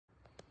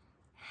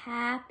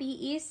Happy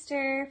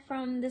Easter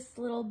from this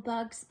little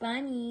Bugs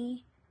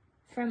Bunny.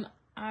 From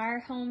our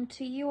home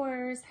to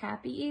yours.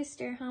 Happy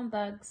Easter, huh,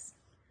 Bugs?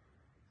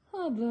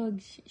 Oh,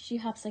 Bugs. She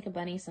hops like a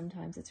bunny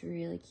sometimes. It's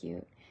really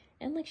cute.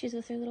 And look, she's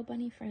with her little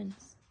bunny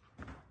friends.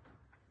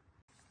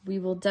 We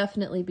will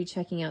definitely be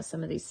checking out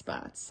some of these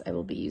spots. I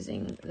will be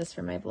using this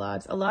for my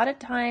vlogs. A lot of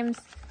times,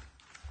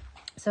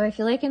 so I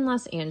feel like in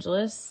Los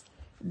Angeles,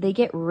 they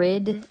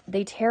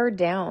tear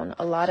down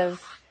a lot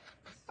of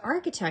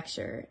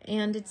architecture,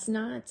 and it's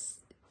not,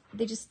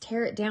 they just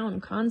tear it down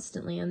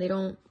constantly, and they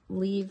don't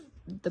leave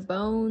the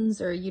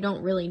bones, or you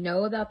don't really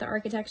know about the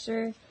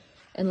architecture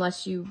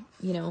unless you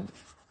know,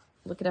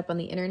 look it up on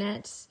the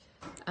internet.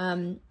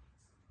 And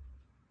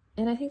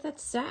I think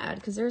that's sad,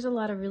 because there's a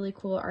lot of really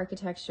cool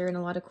architecture and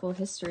a lot of cool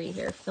history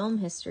here, film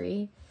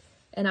history,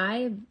 and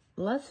I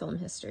love film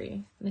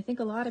history, and I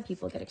think a lot of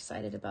people get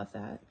excited about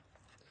that.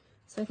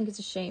 So I think it's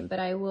a shame, but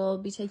I will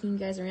be taking you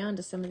guys around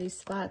to some of these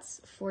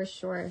spots for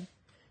sure.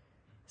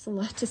 There's a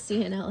lot to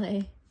see in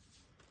LA.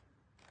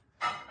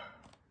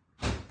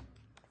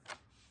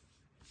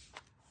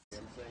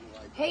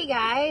 Hey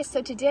guys,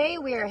 so today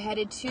we are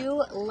headed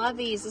to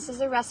Lovi's. This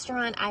is a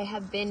restaurant I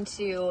have been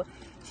to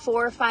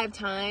 4 or 5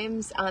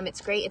 times.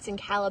 It's great. It's in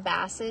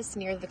Calabasas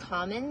near the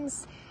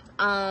Commons.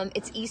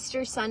 It's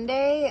Easter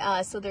Sunday,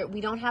 so we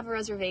don't have a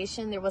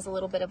reservation. There was a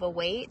little bit of a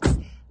wait,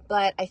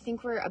 but I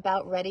think we're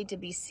about ready to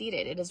be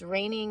seated. It is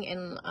raining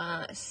in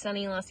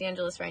sunny Los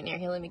Angeles right now.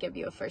 Here, let me give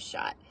you a first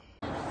shot.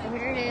 So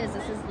here it is.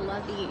 This is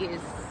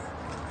Lovi's.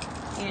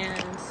 And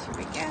here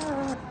we go.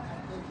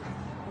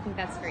 I think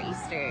that's for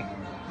Easter.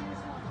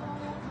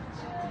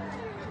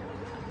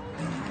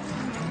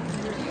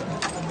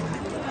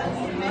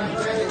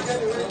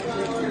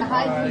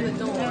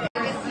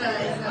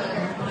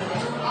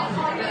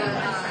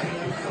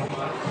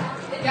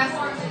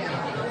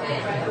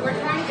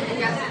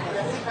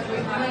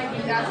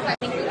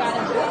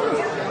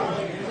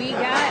 We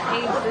got a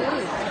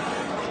booth.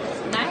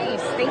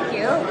 Nice, thank you.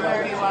 You're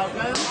very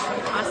welcome.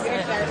 Awesome.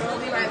 We'll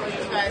be right with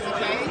you guys,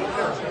 okay?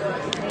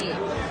 Great.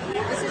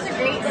 This is a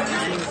great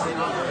time. It's a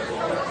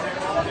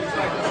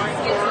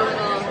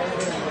little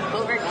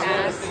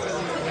overcast.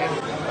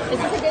 This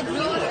is a good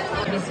tea.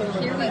 Okay, so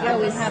here we go.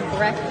 We have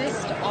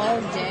breakfast all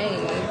day.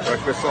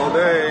 Breakfast all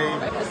day.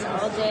 Breakfast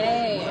all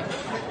day.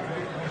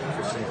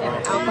 We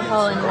have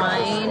alcohol and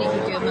wine. You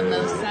can do a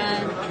mimosa.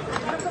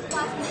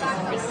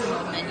 This is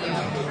the menu.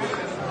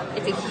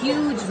 It's a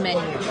huge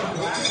menu.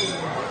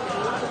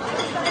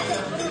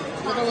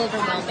 A little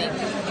overwhelming.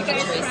 You got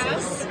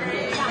choices.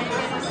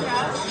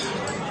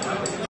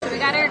 So we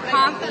got our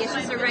coffee. It's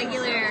just a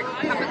regular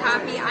cup of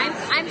coffee.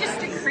 I'm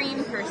just a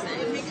cream person,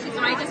 so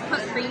I just put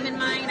cream in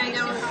mine. I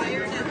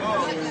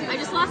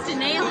just lost a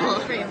nail.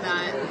 Cream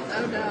that.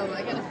 Oh no,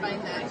 I gotta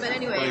find that. But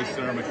anyway.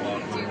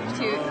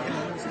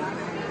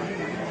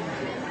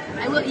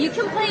 You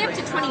can play up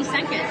to 20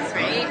 seconds,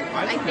 right?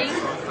 I think.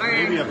 Or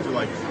maybe up to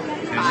like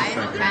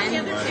 5,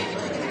 10.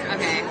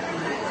 Okay.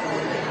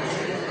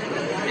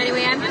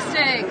 Anyway, I'm just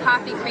a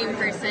coffee cream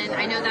person.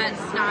 I know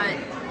that's not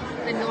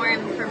the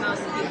norm for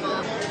most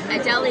people. A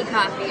Deli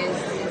coffee is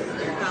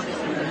probably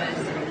some of the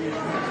best.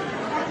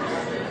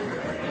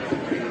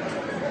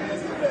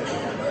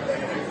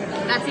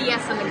 That's a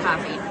yes on the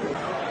coffee.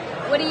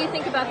 What do you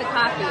think about the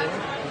coffee?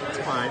 It's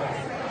fine.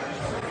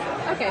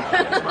 Okay.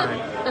 It's fine.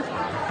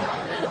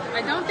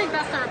 I don't think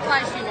that's the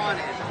reply she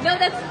wanted. No,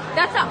 that's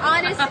an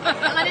honest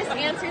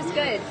answer is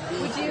good.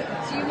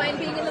 Do you mind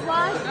being in the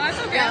vlog? No, it's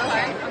okay. No,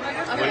 okay.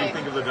 What do you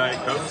think of the Diet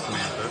Coke,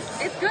 Samantha?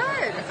 It's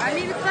good. I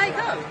mean, it's Diet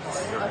Coke.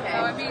 Okay. So,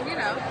 I mean, you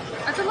know,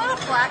 it's a little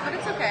flat, but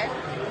it's okay.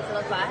 It's a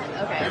little flat?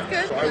 Okay. It's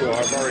good. So I will.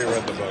 I've already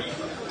read the book.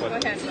 Go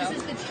ahead, This Will.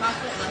 is the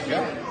chocolate muffin.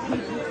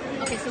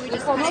 Yeah. Okay, so we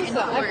just put it in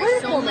the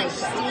oven. So much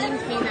steam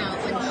came out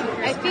when she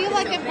first I feel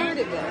like cracked I've it heard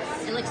open. of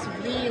this. It looks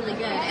really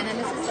good. And then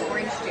this is the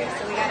orange juice.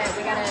 So we gotta.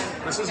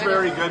 This is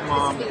very good,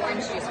 Mom. This is the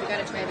orange juice. We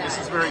gotta try that. This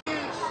is very.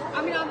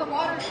 I mean, on the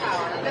water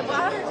tower. The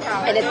water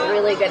tower. And it's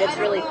really good. It's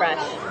really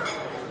fresh.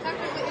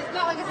 Technically, it's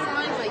not like it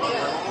smells like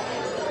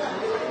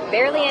this.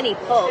 Barely any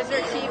pulp. Is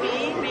there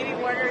TV? Maybe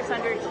order it's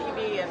under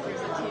TV if there's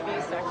a TV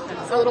section.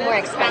 It's a little more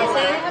expensive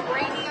I have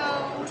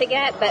radio. to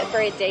get, but for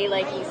a day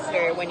like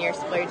Easter when you're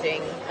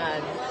splurging,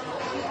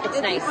 it's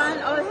nice. Fun.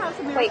 Oh, it has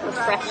some Quite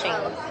refreshing.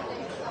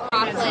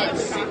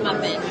 Chocolate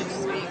muffin. I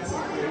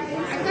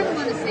kind of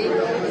want to save it.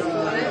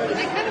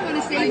 I kind of want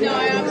to save it. I know.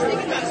 I was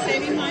thinking about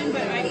saving mine,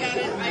 but I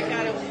ate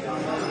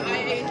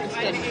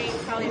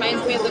probably.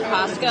 Reminds me of the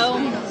Costco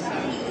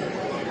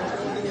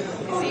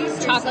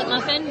chocolate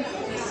muffin,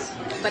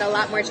 but a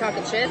lot more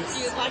chocolate chips.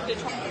 You'd like to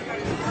try.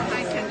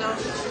 Hi, Kendall.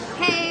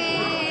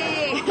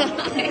 Hey!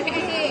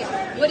 Hey!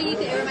 What do you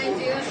think? It reminds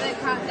you of the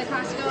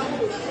Costco?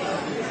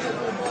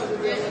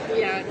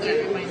 Yeah, that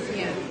reminds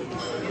me of.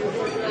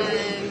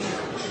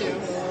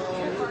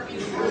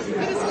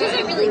 These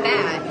are really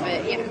bad,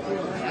 but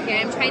yeah. Okay,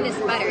 I'm trying this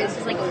butter. This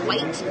is like a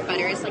white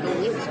butter. It's like a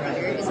wheat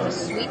butter. Is it a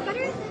sweet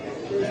butter?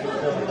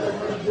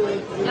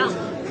 No.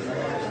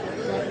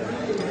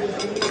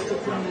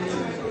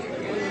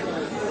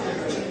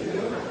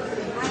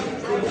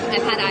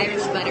 I've had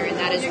Irish butter, and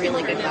that is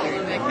really good butter.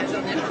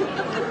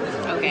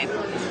 Okay.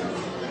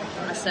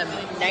 Some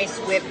nice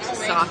whipped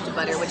soft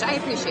butter, which I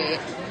appreciate.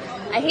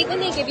 I hate when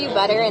they give you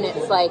butter and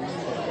it's like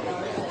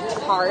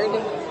hard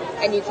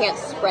and you can't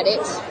spread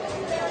it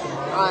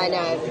on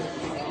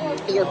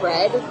your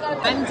bread.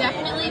 I'm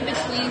definitely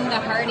between the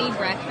hearty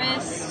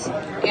breakfast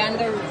and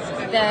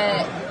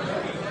the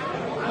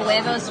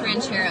huevos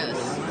rancheros.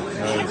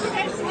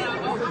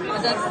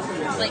 But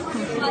that's like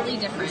completely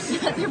different.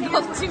 They're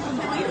both two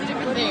completely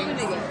different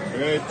things. I'm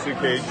gonna eat 2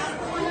 cage,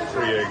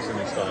 3 eggs in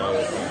the style.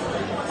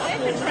 I've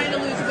been trying to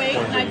lose weight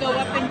and I go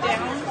up and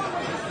down.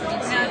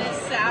 And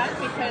it's sad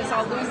because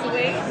I'll lose the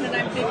weight and then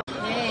I'm thinking,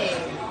 Hey.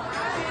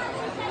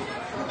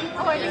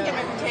 oh, I didn't get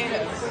my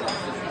potatoes.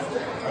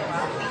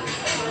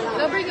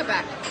 They'll bring it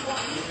back.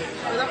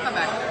 Or they'll come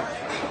back.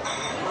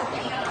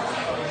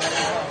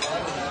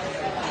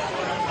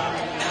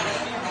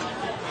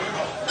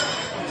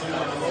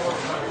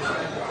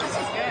 This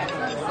is good.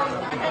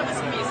 I thought this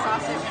would be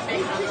sausage and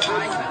bacon on the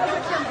side,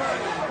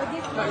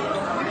 but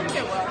I think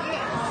it will.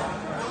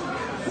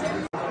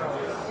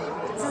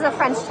 This is a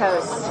French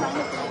toast. I'm trying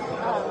to think,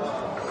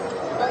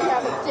 oh yeah,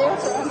 the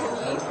stairs are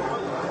underneath.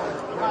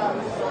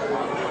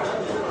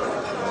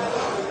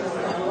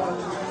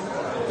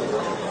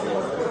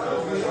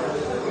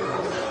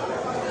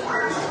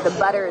 The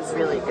butter is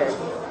really good.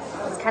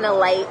 It's kind of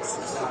light.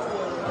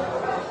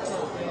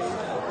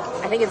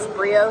 I think it's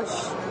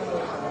brioche.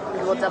 We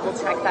will double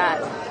check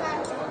that.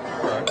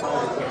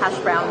 Hash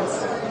browns.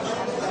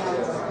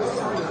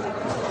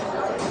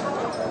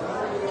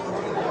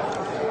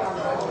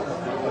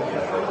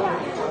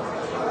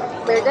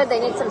 They're good. They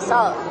need some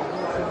salt,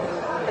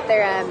 but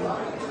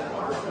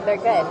they're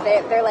good.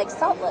 They're like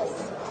saltless.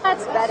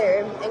 That's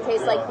better in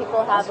case like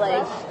people have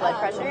like blood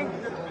pressure.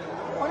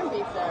 Corned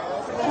beef there.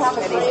 They have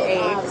a These great,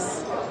 eggs.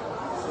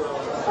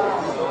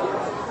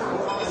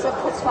 is it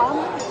croissant?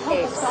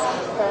 Eggs.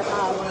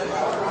 Croissant,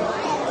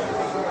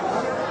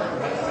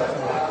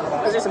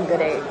 Those are some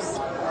good eggs.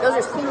 Those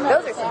are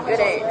some good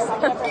eggs.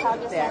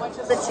 Yeah.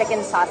 The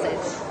chicken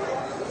sausage.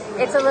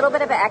 It's a little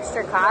bit of an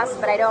extra cost,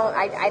 but I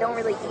don't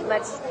really eat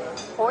much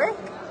pork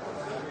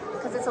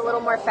because it's a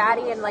little more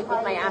fatty and like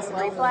with my acid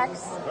reflux.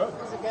 Is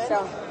it good?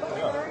 So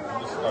Yeah,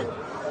 I'm just like,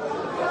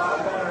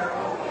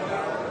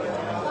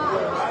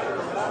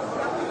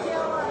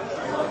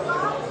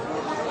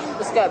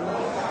 it's good.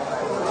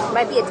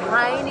 Might be a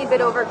tiny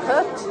bit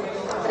overcooked,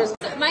 but it's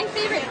my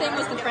favorite thing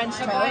was the French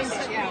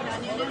toast.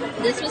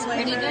 This was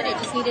pretty good. It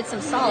just needed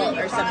some salt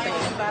or something.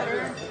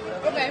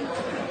 Okay.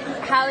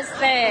 How's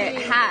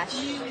the hash?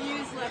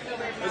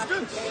 it's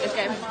good. It's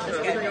good. It's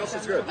Everything good. else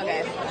is good.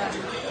 Okay.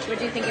 What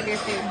do you think of your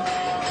food?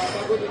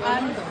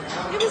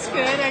 It was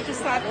good. I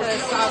just thought the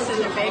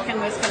sausage and bacon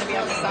was going to be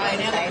on the side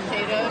and the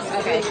potatoes.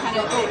 Okay. Kind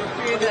of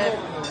threw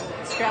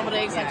the scrambled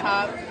eggs on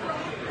top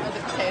of the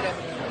potato.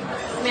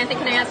 Samantha,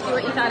 can I ask you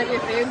what you thought of your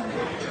food?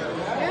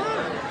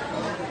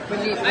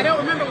 I don't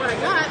remember what I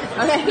got.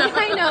 Okay,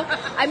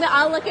 I know.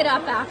 I'll look it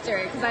up after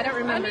because I don't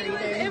remember It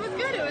either. was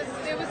good.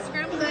 It was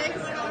scrambled eggs.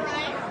 All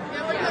right.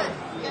 Yeah, we're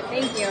good.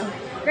 Thank you.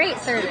 Great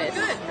service.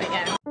 Good. But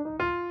yeah.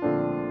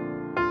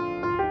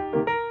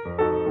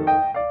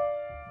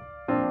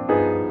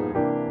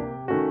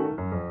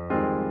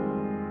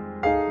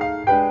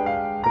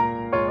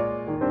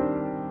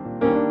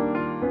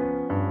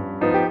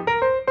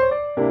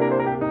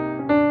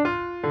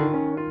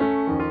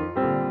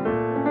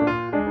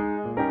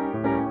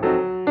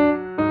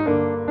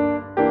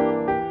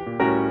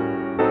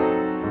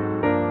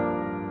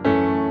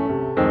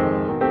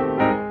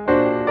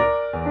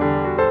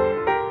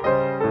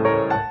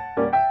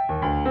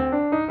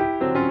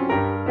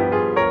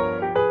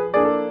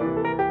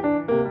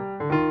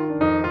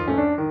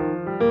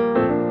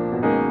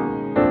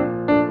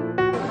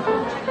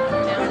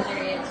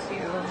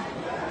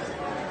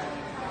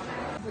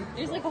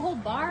 There's like a whole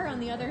bar on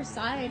the other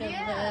side of the.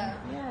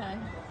 Yeah.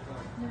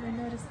 Never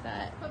noticed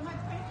that. But my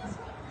point is,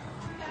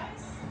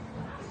 guys.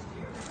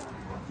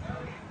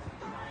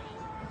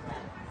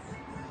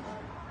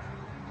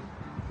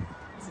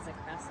 This is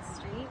across the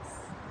streets.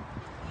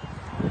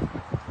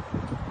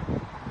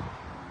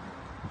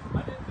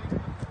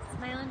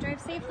 Smile and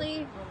drive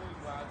safely.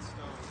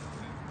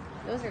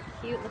 Those are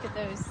cute. Look at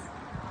those.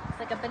 It's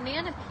like a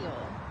banana peel.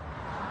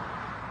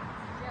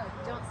 Yeah,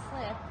 don't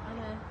slip on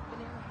a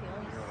banana peel.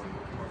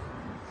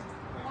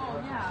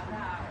 Oh, yeah,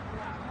 that.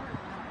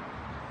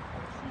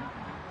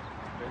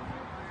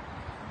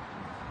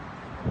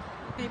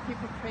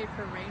 People prayed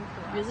for rain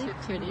for the last Really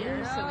 15 pretty.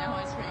 years, so now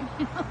it's raining.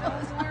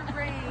 Those were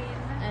rain.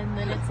 And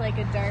then it's like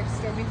a dark,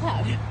 stormy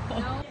cloud.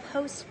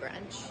 Post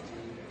brunch.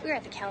 We were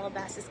at the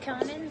Calabasas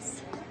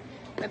Commons.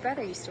 My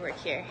brother used to work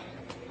here.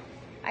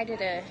 I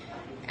did a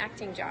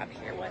acting job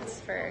here once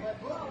for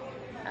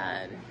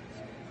a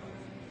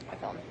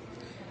film.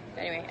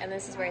 But anyway, and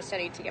this is where I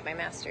studied to get my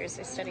master's.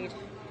 I studied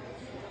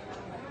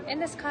in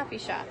this coffee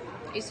shop.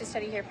 I used to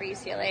study here for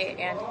UCLA,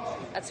 and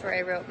that's where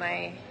I wrote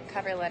my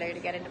cover letter to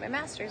get into my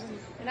master's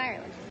in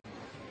Ireland.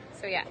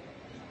 So yeah,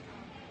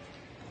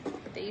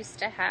 they used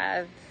to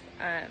have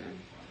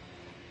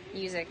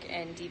music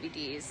and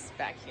DVDs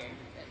back here.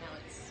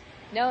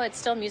 But now it's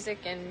still music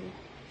and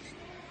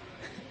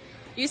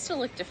used to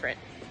look different,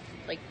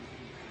 like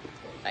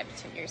 5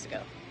 to 10 years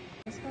ago.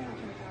 Sure.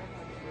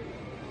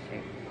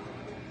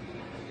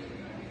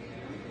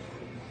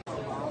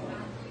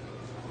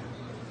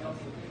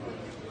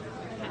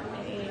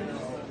 Cafe.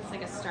 It's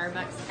like a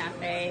Starbucks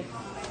cafe.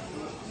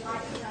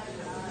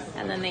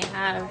 And then they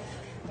have,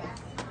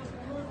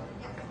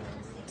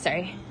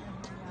 sorry,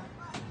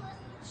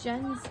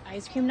 Jen's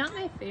ice cream. Not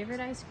my favorite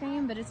ice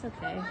cream, but it's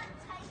okay.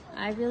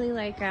 I really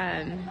like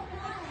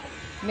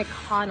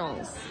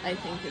McConnell's, I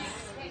think is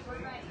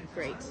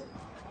great.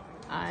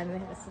 We have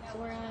a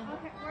Sephora.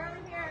 Okay, we're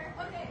over here.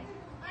 Okay.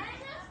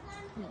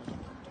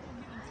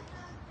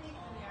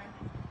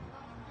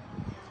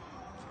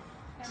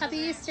 Happy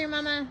Easter,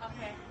 Mama.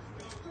 Okay.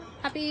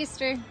 Happy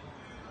Easter.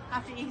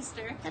 Happy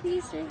Easter. Happy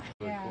Easter.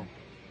 Yeah.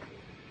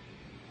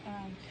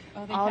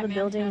 They All kept the me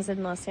buildings on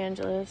in Los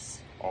Angeles.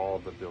 All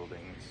the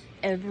buildings.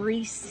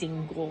 Every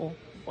single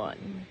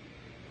one.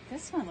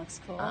 This one looks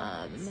cool.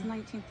 It's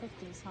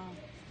 1950s, huh?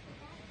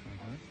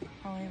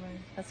 Hollywood,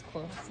 That's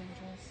cool. Los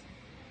Angeles.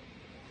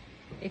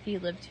 If you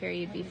lived here,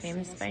 you'd be didn't see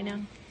famous this by one.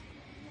 now.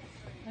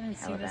 I didn't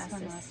see this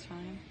one Calabasas. last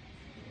time.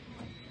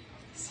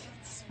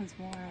 This one's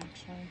more,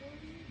 actually.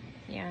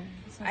 Yeah.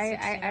 This one's 60,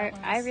 that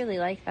I one's- really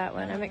like that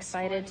one. that I'm one's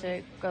excited 40.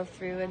 to go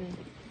through and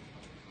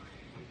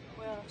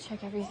Well,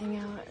 check everything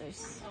out.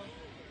 There's...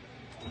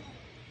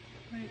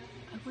 wait,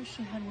 I wish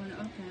I had one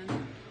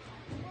open.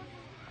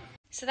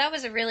 So that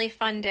was a really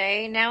fun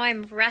day. Now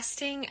I'm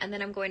resting and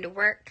then I'm going to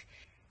work.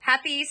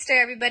 Happy Easter,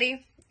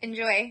 everybody.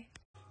 Enjoy.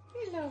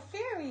 Hello,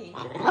 fairy.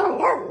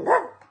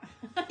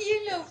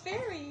 You little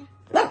fairy.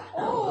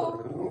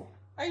 Oh,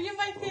 are you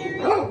my fairy?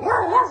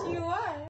 Yes, you are.